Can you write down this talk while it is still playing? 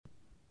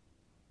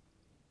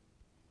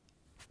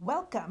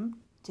Welcome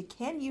to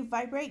Can You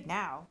Vibrate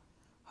Now,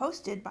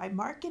 hosted by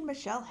Mark and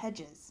Michelle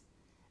Hedges.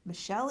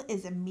 Michelle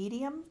is a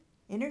medium,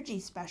 energy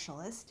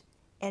specialist,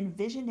 and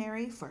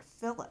visionary for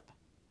Philip.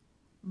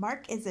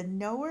 Mark is a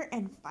knower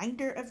and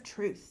finder of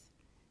truth.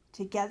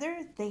 Together,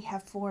 they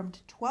have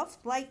formed 12th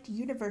Light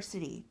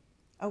University,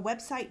 a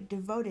website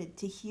devoted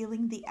to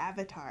healing the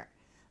avatar.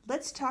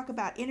 Let's talk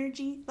about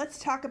energy. Let's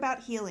talk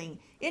about healing.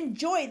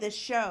 Enjoy the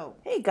show.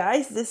 Hey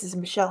guys, this is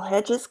Michelle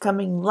Hedges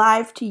coming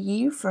live to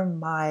you from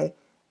my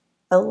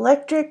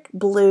electric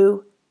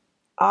blue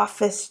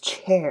office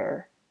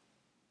chair.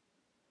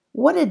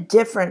 What a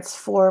difference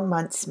 4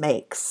 months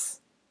makes.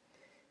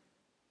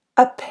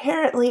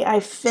 Apparently,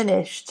 I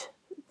finished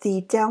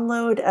the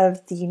download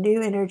of the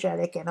new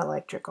energetic and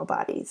electrical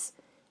bodies.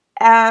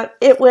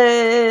 It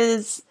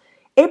was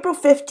April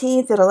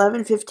 15th at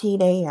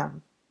 11:15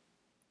 a.m.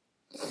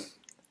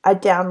 I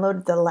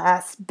downloaded the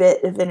last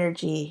bit of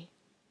energy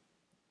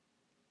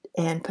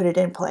and put it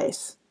in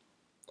place.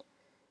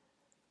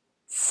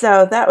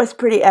 So that was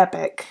pretty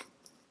epic.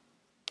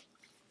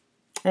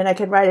 And I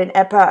could write an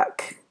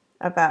epic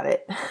about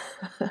it.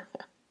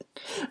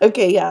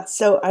 Okay, yeah,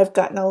 so I've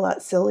gotten a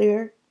lot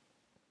sillier,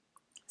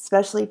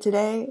 especially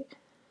today.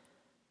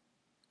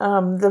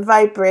 The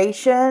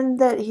vibration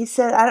that he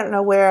said, I don't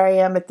know where I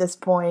am at this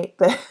point,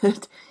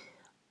 but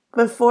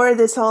before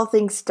this whole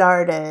thing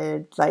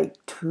started, like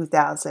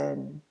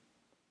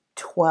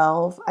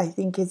 2012, I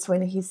think is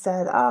when he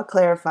said, I'll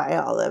clarify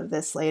all of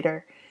this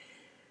later.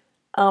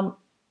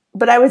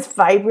 But I was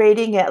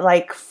vibrating at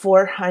like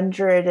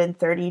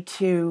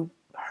 432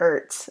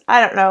 hertz.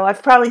 I don't know.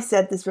 I've probably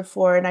said this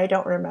before and I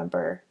don't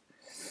remember.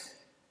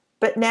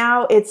 But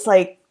now it's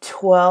like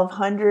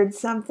 1200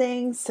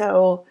 something,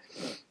 so,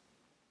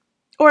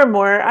 or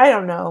more, I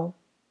don't know.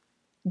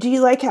 Do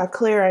you like how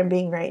clear I'm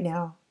being right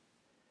now?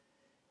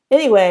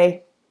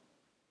 Anyway,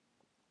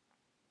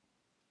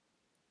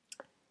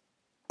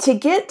 to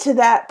get to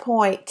that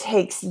point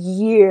takes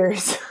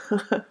years.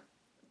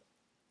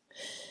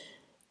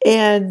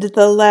 And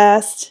the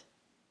last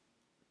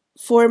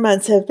 4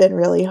 months have been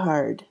really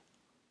hard.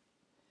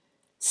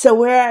 So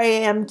where I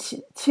am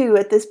to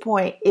at this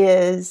point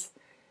is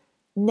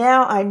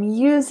now I'm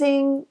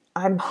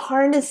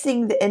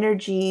harnessing the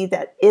energy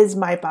that is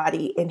my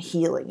body and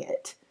healing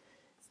it.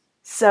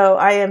 So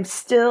I am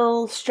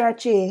still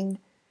stretching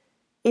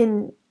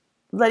in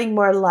letting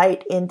more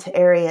light into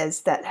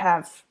areas that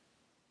have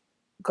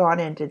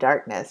gone into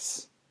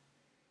darkness.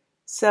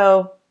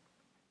 So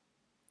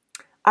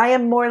I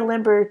am more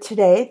limber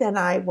today than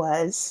I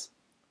was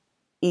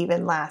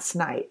even last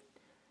night.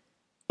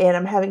 And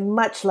I'm having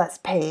much less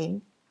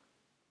pain.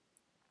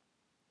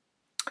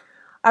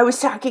 I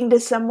was talking to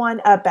someone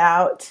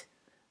about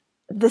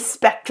the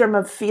spectrum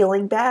of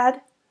feeling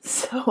bad.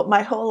 So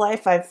my whole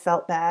life I've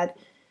felt bad,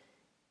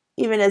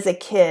 even as a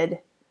kid.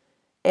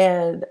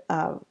 And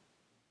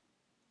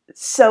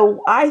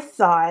so I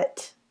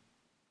thought,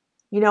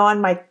 on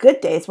my good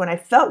days when I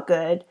felt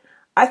good,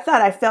 I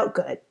thought I felt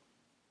good.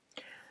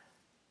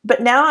 But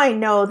now I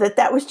know that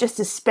that was just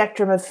a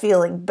spectrum of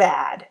feeling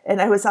bad.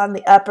 And I was on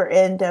the upper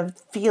end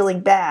of feeling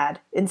bad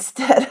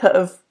instead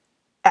of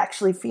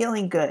actually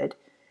feeling good.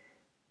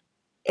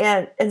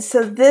 And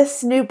so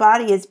this new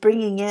body is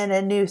bringing in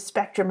a new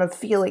spectrum of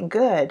feeling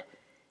good.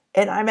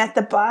 And I'm at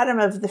the bottom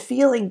of the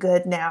feeling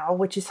good now,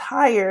 which is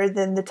higher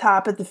than the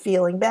top of the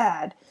feeling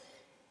bad.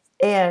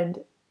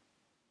 And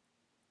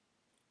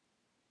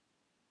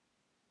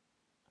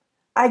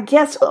I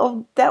guess,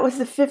 that was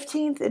the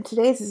 15th and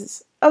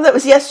that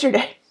was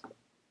yesterday.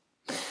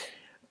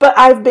 But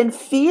I've been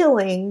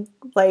feeling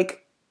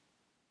like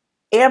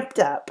amped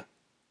up,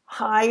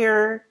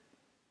 higher,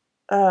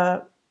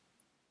 like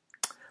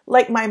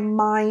my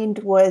mind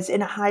was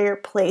in a higher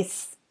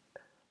place.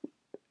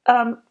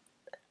 I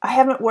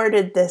haven't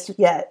worded this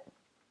yet.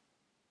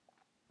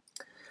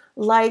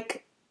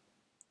 Like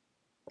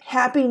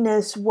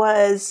happiness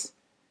was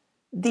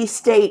the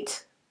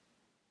state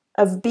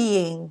of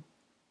being,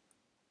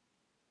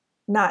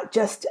 not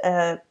just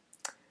a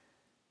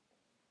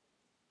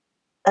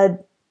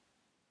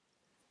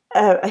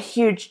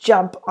huge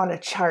jump on a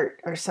chart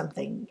or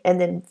something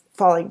and then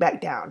falling back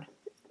down.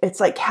 It's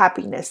like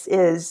happiness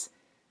is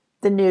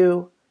the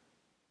new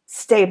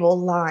stable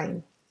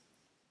line.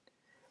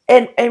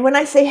 And when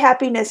I say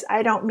happiness,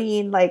 I don't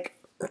mean like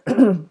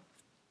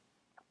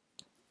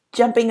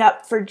jumping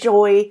up for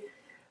joy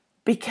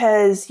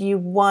because you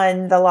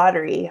won the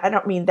lottery. I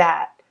don't mean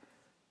that.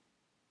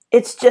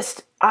 It's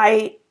just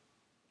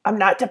I'm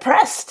not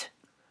depressed.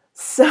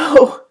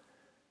 So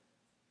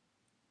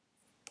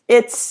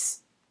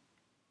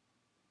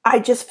I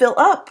just feel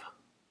up.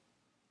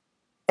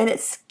 And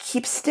it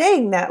keeps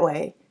staying that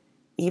way.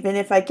 Even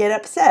if I get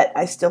upset,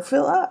 I still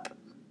feel up.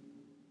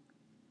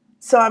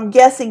 So I'm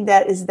guessing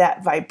that is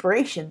that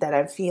vibration that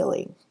I'm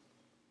feeling.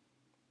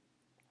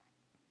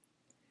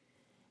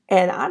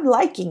 And I'm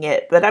liking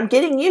it, but I'm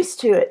getting used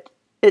to it.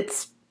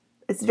 It's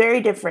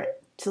very different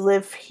to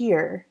live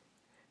here.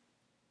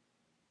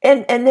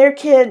 And there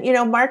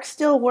Mark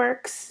still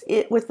works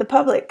with the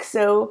public,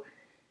 so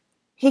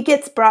he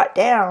gets brought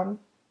down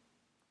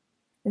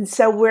And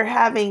so we're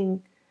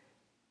having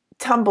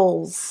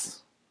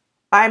tumbles.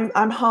 I'm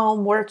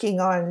home working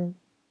on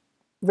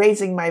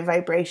raising my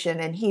vibration,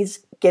 and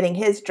he's getting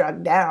his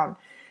drug down.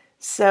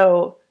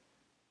 So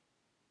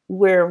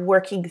we're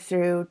working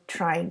through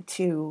trying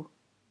to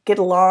get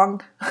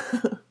along.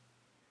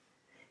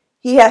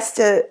 He has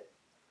to,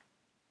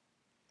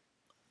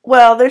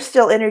 well, there's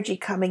still energy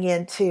coming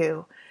in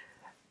too,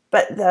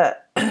 but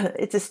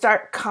it's a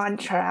stark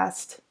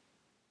contrast,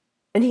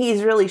 and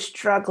he's really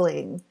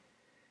struggling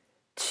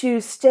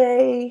to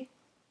stay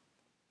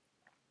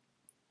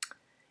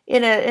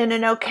in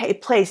an okay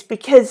place,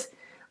 because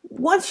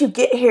once you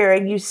get here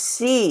and you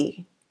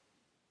see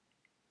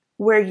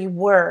where you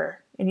were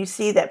and you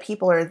see that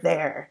people are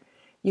there,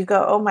 you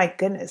go, oh my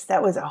goodness,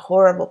 that was a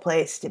horrible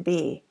place to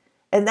be.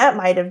 And that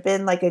might have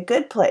been like a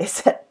good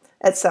place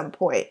at some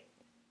point.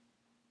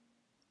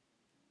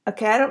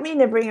 Okay, I don't mean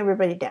to bring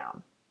everybody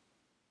down.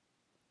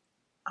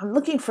 I'm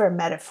looking for a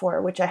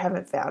metaphor, which I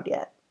haven't found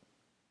yet.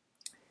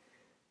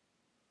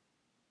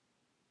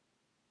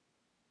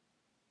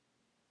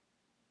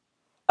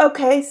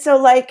 Okay, so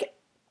like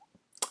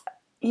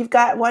you've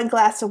got one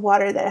glass of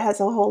water that has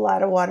a whole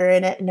lot of water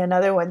in it and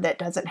another one that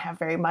doesn't have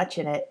very much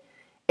in it.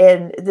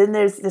 And then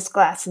there's this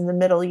glass in the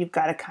middle. You've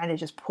got to kind of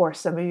just pour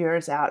some of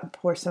yours out and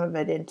pour some of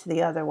it into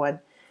the other one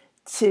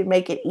to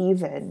make it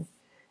even.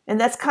 And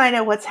that's kind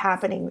of what's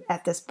happening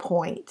at this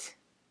point.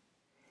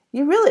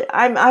 You really,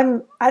 I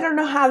don't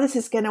know how this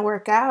is going to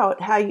work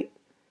out. How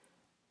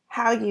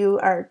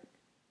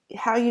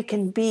you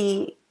can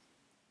be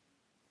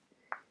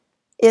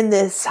in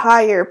this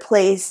higher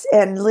place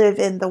and live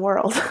in the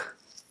world.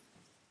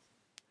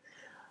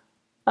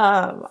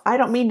 I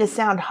don't mean to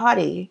sound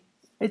haughty.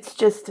 It's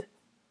just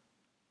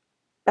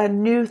a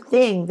new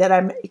thing that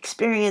I'm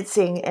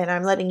experiencing, and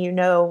I'm letting you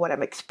know what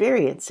I'm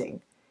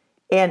experiencing.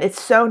 And it's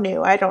so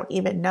new, I don't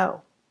even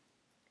know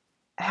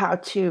how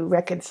to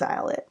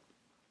reconcile it.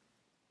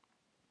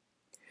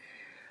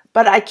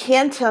 But I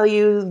can tell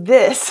you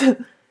this.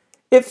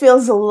 It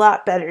feels a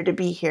lot better to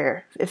be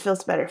here. It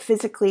feels better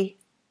physically,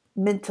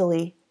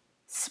 mentally,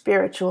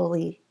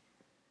 spiritually,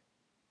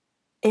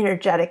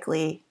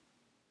 energetically.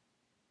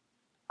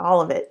 All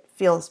of it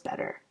feels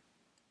better.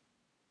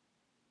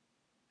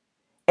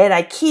 And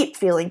I keep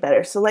feeling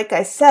better. So like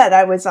I said,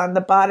 I was on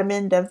the bottom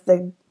end of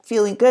the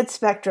feeling good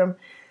spectrum.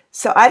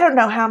 So I don't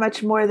know how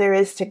much more there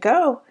is to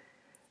go,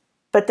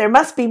 but there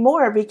must be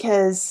more,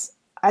 because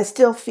I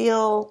still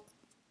feel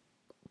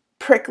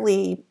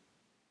prickliness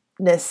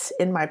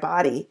in my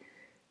body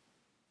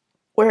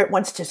where it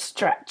wants to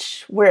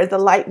stretch, where the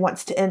light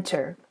wants to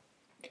enter.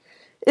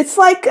 It's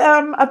like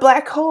a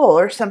black hole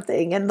or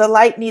something, and the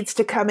light needs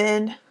to come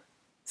in.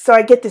 So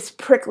I get this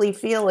prickly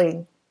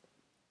feeling.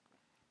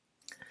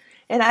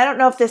 And I don't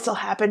know if this will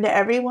happen to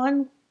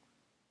everyone,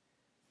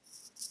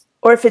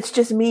 or if it's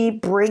just me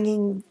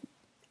bringing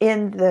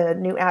in the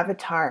new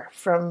avatar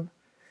from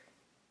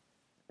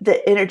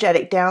the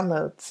energetic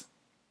downloads.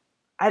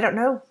 I don't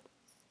know.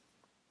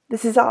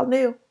 This is all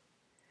new.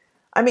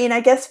 I mean, I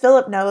guess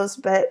Philip knows,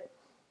 but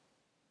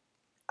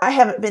I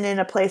haven't been in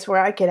a place where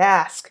I could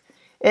ask.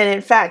 And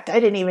in fact, I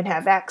didn't even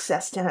have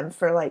access to him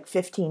for like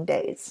 15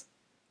 days.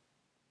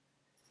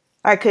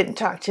 I couldn't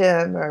talk to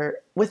him or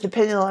with the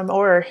pendulum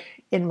or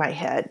in my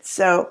head.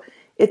 So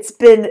it's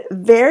been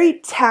very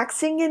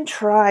taxing and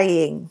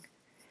trying.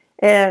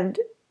 And,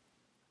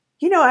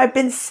 I've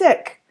been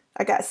sick.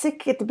 I got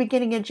sick at the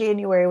beginning of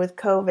January with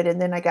COVID, and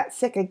then I got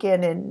sick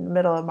again in the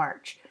middle of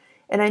March.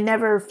 And I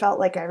never felt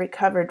like I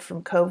recovered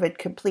from COVID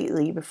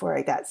completely before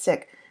I got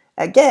sick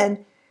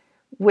again,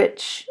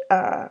 which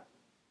I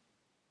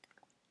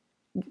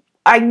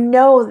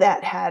know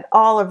that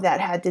all of that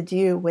had to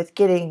do with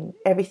getting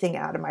everything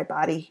out of my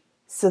body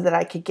so that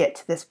I could get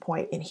to this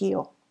point and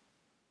heal.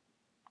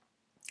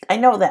 I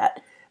know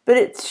that, but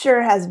it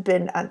sure has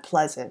been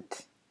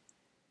unpleasant.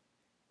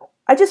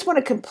 I just want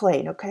to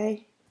complain,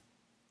 okay?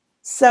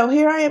 So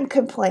here I am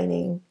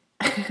complaining,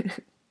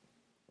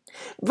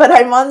 but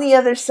I'm on the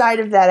other side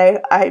of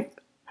that. I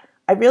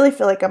really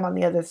feel like I'm on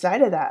the other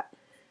side of that.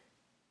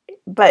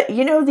 But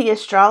the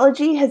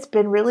astrology has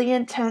been really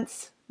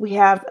intense. We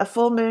have a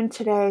full moon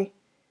today.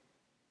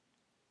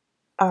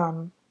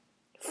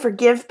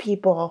 Forgive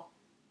people.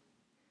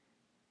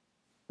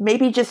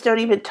 Maybe just don't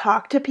even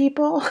talk to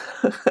people.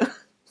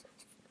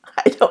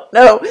 I don't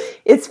know.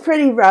 It's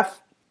pretty rough.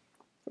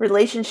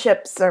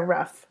 Relationships are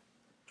rough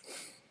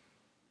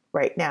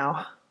right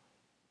now.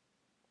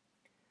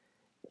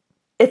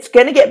 It's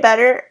going to get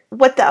better.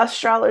 What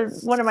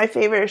one of my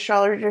favorite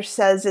astrologers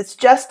says, it's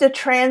just a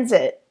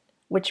transit,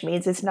 which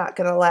means it's not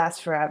going to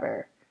last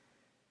forever.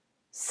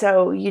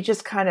 So you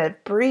just kind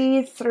of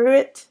breathe through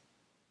it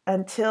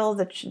until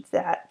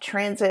that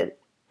transit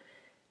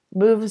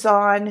moves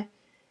on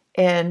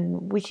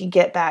and we can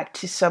get back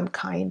to some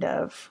kind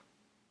of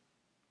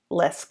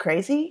less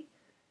crazy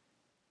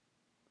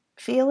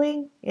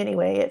feeling.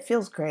 Anyway, it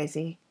feels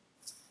crazy.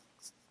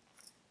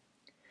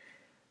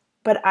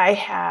 But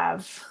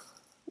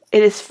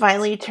it is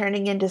finally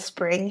turning into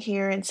spring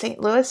here in St.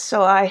 Louis,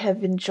 so I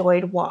have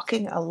enjoyed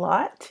walking a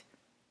lot.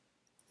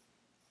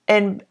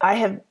 And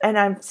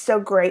I'm so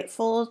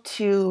grateful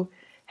to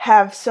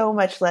have so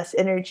much less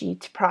energy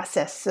to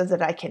process so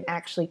that I can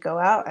actually go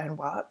out and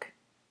walk.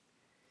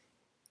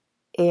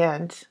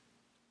 And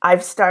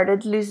I've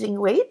started losing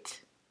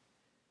weight.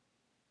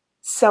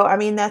 So, I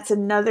mean, that's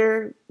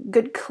another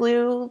good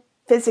clue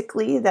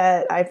physically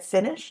that I've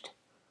finished.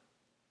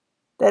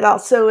 That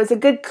also is a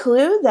good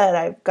clue that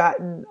I've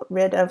gotten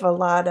rid of a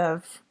lot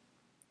of,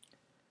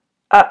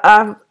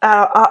 gotten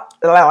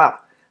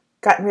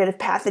rid of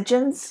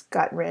pathogens,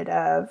 gotten rid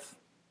of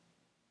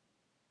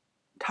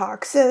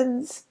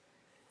toxins.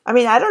 I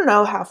mean, I don't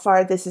know how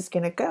far this is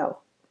going to go.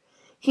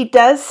 He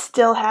does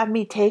still have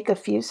me take a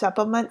few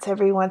supplements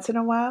every once in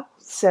a while.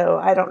 So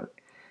I don't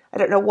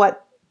know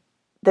what,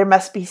 there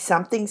must be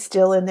something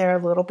still in there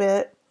a little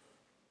bit.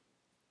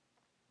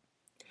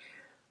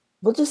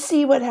 We'll just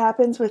see what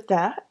happens with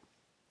that.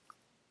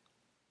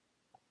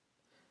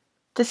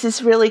 This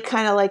is really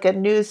kind of like a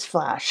news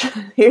flash.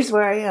 Here's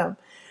where I am.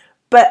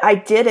 But I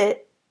did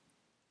it.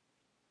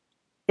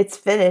 It's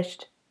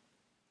finished.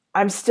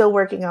 I'm still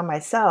working on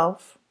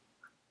myself.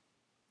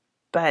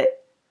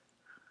 But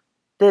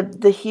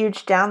the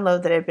huge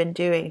download that I've been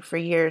doing for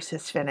years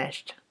has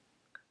finished.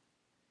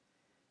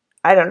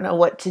 I don't know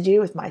what to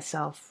do with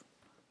myself.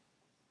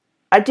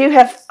 I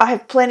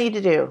have plenty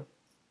to do.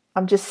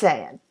 I'm just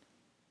saying.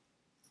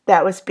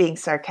 That was being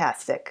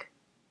sarcastic.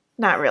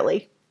 Not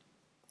really.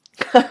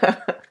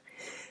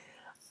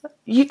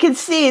 You can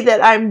see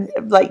that I'm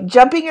like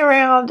jumping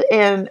around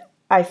and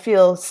I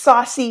feel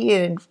saucy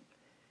and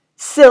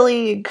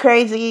silly and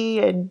crazy,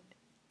 and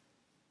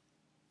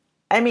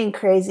I mean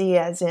crazy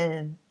as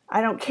in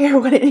I don't care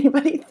what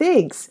anybody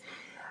thinks.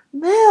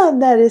 Man,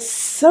 that is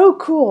so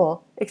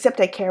cool. Except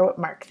I care what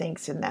Mark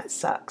thinks, and that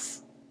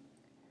sucks.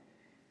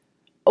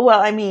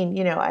 Well, I mean,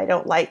 I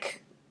don't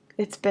like,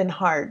 it's been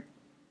hard.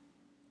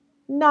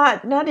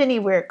 Not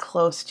anywhere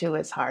close to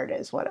as hard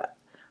as what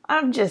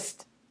I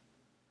just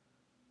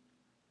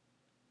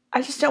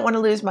don't want to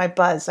lose my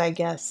buzz, I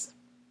guess.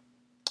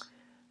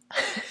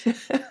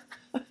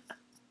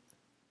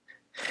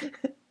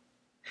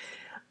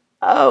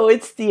 Oh,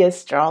 it's the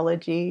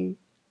astrology.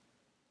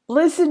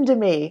 Listen to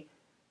me.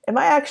 Am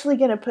I actually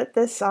going to put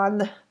this on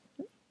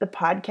the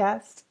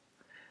podcast?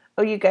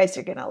 Oh, you guys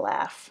are going to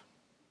laugh.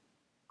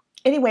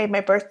 Anyway,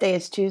 my birthday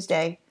is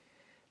Tuesday.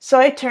 So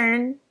I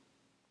turn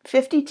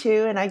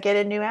 52 and I get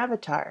a new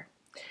avatar.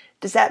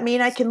 Does that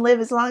mean I can live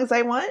as long as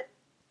I want?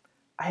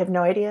 I have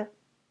no idea,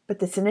 but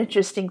that's an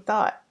interesting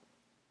thought.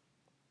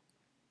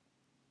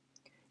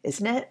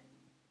 Isn't it?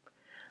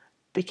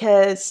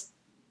 Because,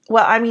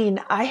 well, I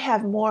mean, I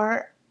have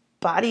more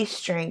body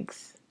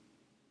strength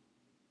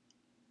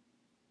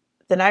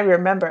than I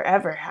remember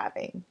ever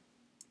having.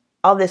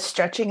 All this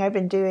stretching I've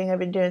been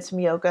doing some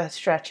yoga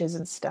stretches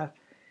and stuff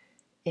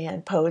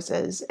and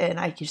poses, and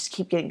I just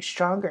keep getting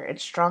stronger and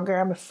stronger.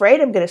 I'm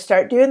afraid I'm going to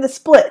start doing the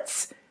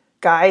splits,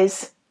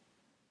 guys.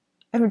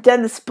 I haven't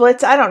done the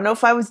splits. I don't know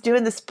if I was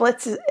doing the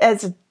splits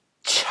as a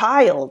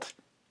child.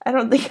 I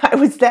don't think I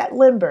was that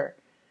limber.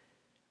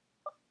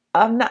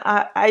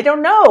 I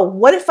don't know.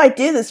 What if I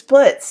do the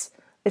splits?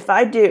 If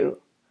I do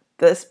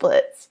the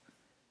splits,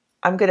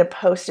 I'm going to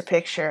post a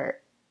picture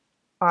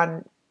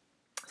on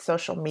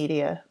social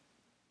media.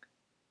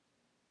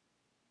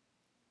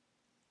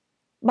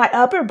 My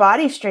upper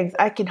body strength,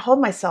 I can hold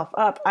myself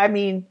up. I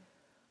mean,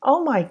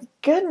 oh my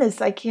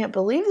goodness, I can't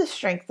believe the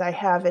strength I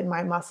have in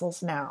my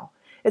muscles now.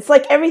 It's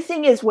like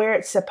everything is where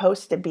it's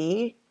supposed to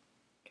be.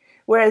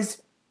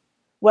 Whereas,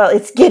 well,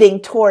 it's getting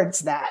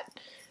towards that.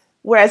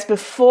 Whereas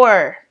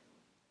before,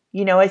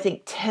 I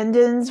think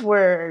tendons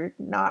were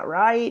not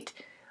right.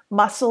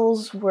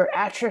 Muscles were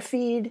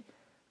atrophied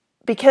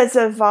because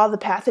of all the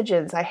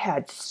pathogens. I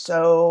had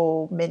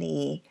so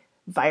many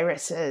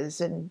viruses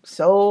and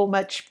so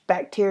much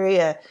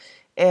bacteria,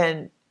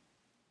 and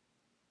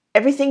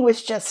everything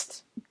was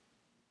just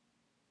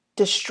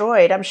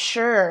destroyed. I'm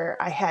sure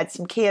I had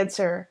some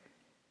cancer,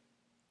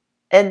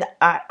 and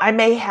I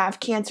may have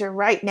cancer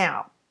right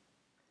now,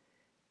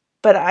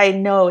 but I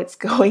know it's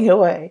going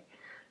away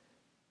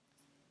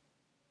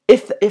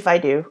if I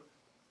do.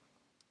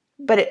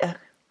 But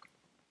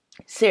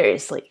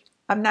seriously,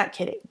 I'm not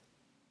kidding.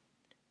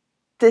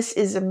 This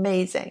is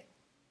amazing.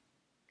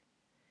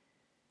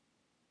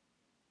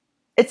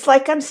 It's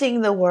like I'm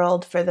seeing the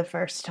world for the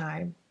first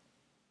time.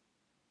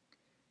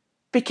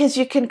 Because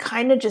you can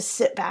kind of just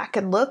sit back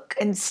and look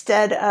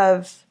instead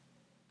of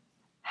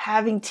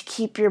having to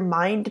keep your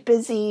mind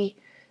busy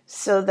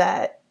so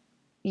that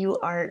you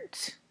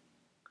aren't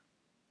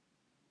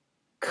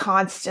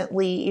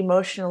constantly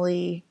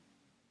emotionally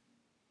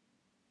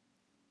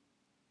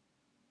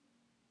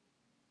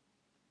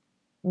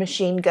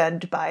machine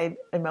gunned by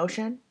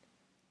emotion.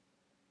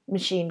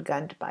 Machine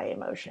gunned by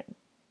emotion.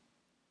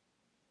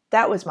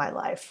 That was my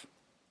life.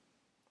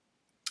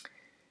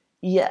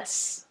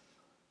 Yes.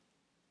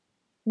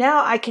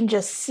 Now I can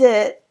just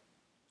sit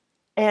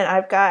and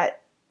I've got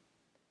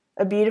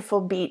a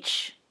beautiful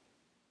beach,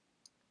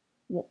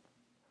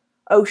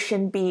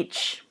 ocean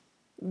beach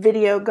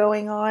video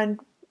going on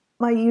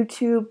my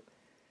YouTube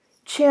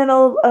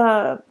channel.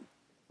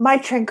 my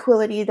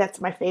tranquility,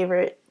 that's my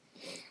favorite.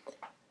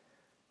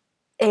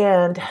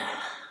 And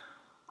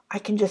I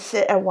can just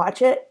sit and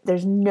watch it.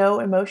 There's no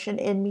emotion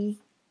in me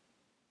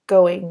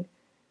going,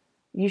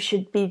 you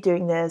should be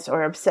doing this,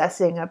 or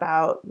obsessing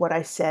about what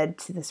I said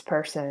to this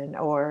person,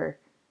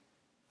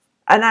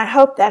 and I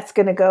hope that's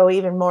going to go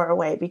even more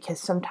away, because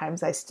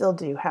sometimes I still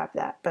do have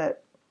that,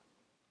 but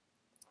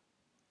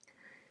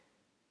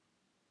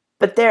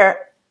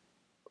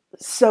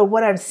so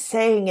what I'm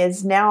saying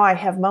is, now I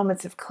have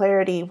moments of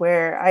clarity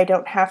where I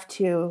don't have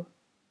to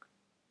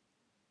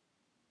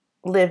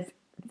live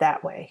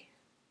that way.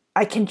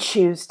 I can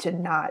choose to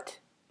not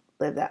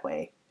live that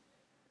way.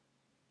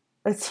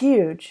 That's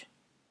huge.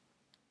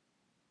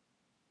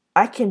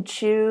 I can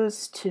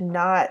choose to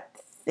not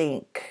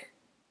think.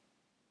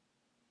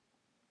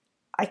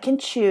 I can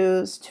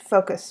choose to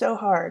focus so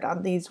hard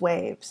on these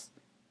waves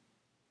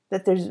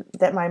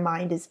that my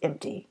mind is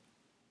empty.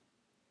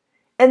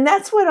 And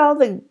that's what all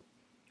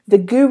the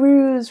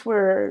gurus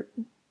were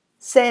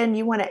saying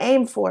you want to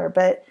aim for.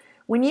 But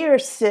when you're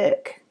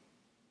sick,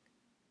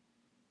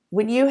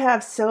 when you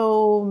have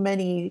so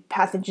many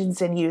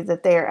pathogens in you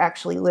that they are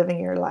actually living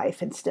your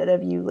life instead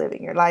of you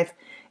living your life,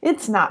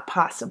 it's not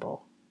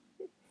possible.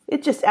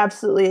 It just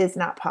absolutely is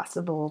not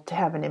possible to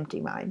have an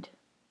empty mind.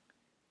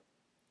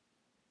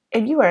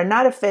 And you are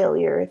not a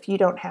failure if you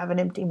don't have an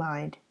empty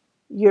mind.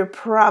 You're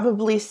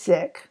probably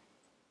sick.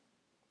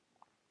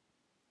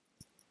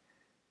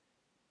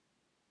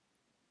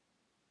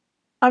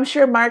 I'm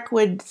sure Mark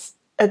would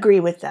agree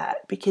with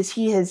that, because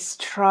he has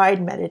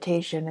tried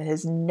meditation and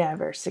has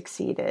never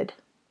succeeded.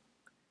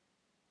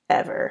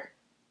 Ever.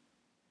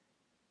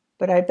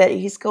 But I bet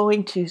he's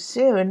going to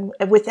soon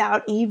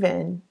without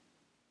even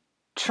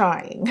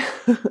trying.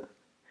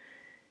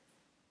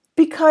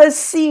 Because,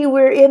 see,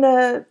 we're in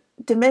a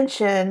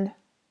dimension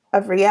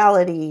of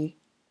reality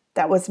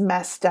that was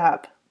messed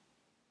up.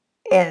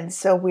 And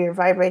so we're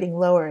vibrating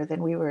lower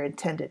than we were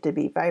intended to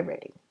be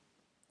vibrating.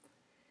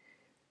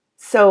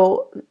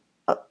 So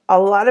a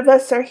lot of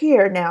us are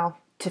here now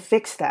to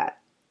fix that.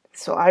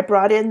 So I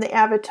brought in the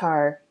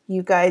avatar.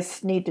 You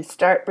guys need to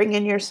start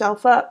bringing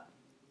yourself up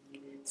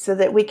so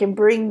that we can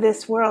bring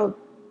this world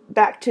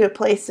back to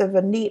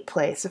a neat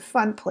place, a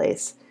fun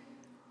place.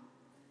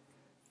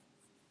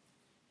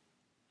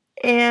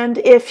 And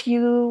if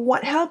you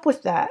want help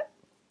with that,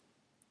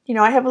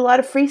 I have a lot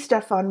of free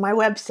stuff on my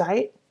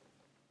website,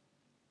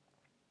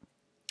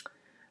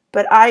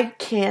 but I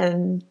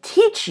can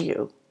teach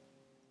you.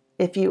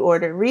 If you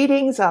order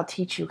readings, I'll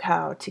teach you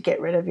how to get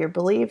rid of your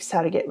beliefs,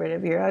 how to get rid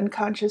of your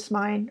unconscious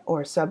mind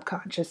or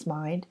subconscious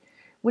mind,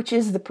 which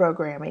is the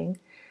programming,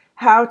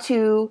 how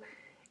to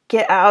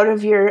get out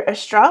of your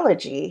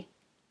astrology.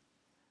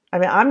 I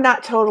mean, I'm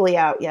not totally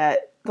out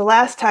yet. The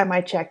last time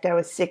I checked, I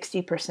was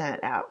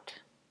 60% out.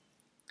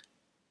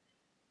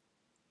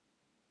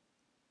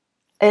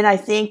 And I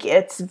think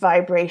it's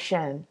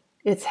vibration.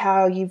 It's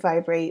how you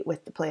vibrate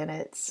with the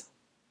planets.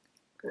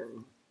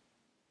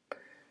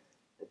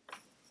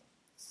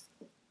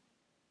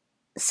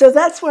 So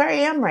that's where I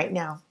am right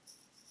now.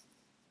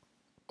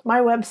 My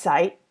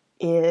website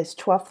is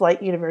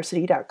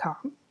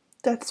 12thlightuniversity.com.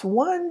 That's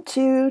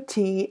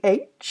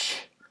 12th.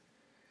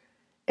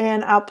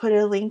 And I'll put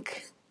a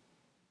link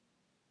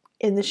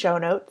in the show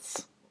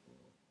notes.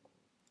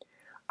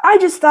 I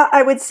just thought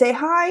I would say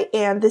hi,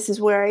 and this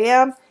is where I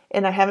am,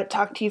 and I haven't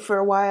talked to you for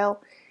a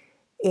while,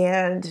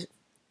 and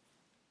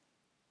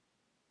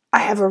I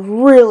have a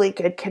really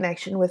good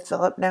connection with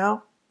Philip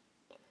now.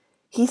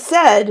 He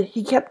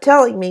kept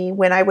telling me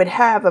when I would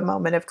have a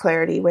moment of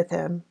clarity with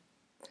him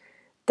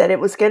that it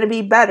was going to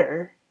be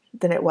better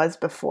than it was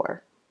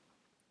before.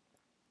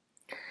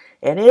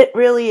 And it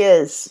really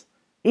is.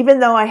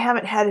 Even though I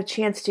haven't had a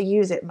chance to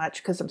use it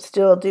much because I'm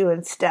still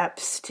doing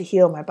steps to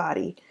heal my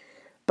body.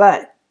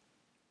 But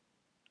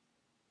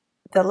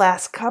the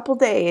last couple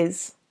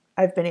days,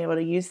 I've been able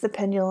to use the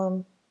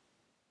pendulum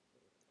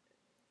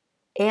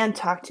and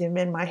talk to him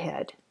in my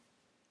head.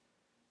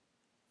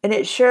 And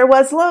it sure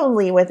was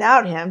lonely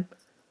without him.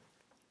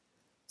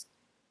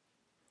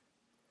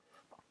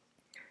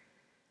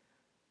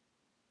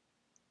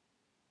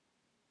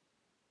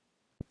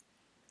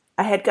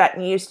 I had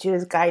gotten used to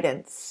his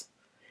guidance.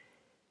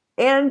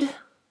 And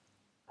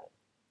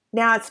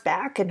now it's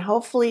back, and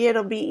hopefully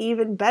it'll be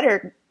even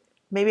better.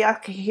 Maybe I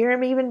can hear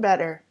him even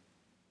better.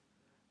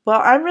 Well,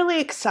 I'm really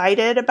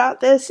excited about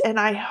this, and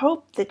I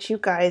hope that you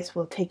guys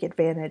will take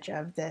advantage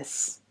of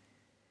this.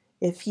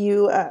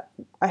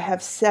 I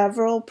have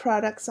several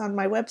products on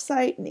my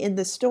website and in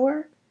the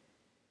store.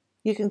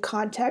 You can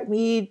contact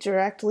me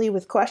directly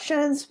with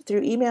questions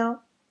through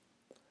email,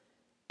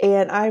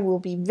 and I will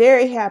be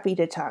very happy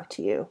to talk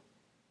to you.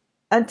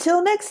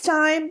 Until next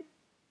time,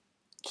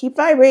 keep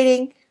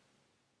vibrating.